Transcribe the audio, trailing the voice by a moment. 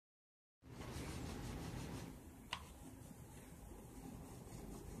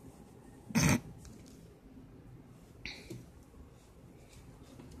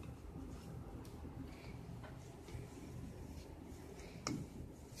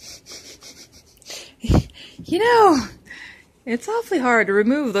You know, it's awfully hard to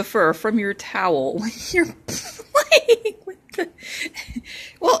remove the fur from your towel when you're playing with the...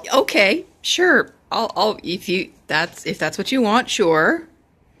 Well, okay, sure. I'll if that's what you want, sure.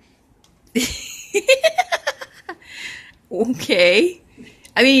 Okay.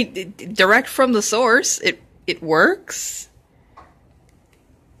 I mean, direct from the source, it works.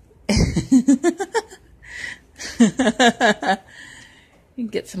 You can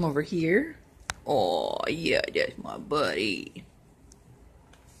get some over here. Oh, yeah, that's my buddy.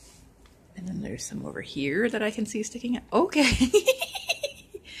 And then there's some over here that I can see sticking out. Okay.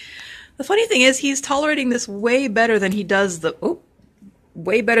 The funny thing is, he's tolerating this way better than he does the... Oh,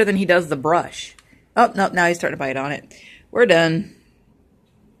 way better than he does the brush. Oh, no, now he's starting to bite on it. We're done.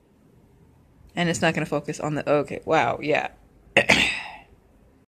 And it's not going to focus on the... Okay, wow, yeah.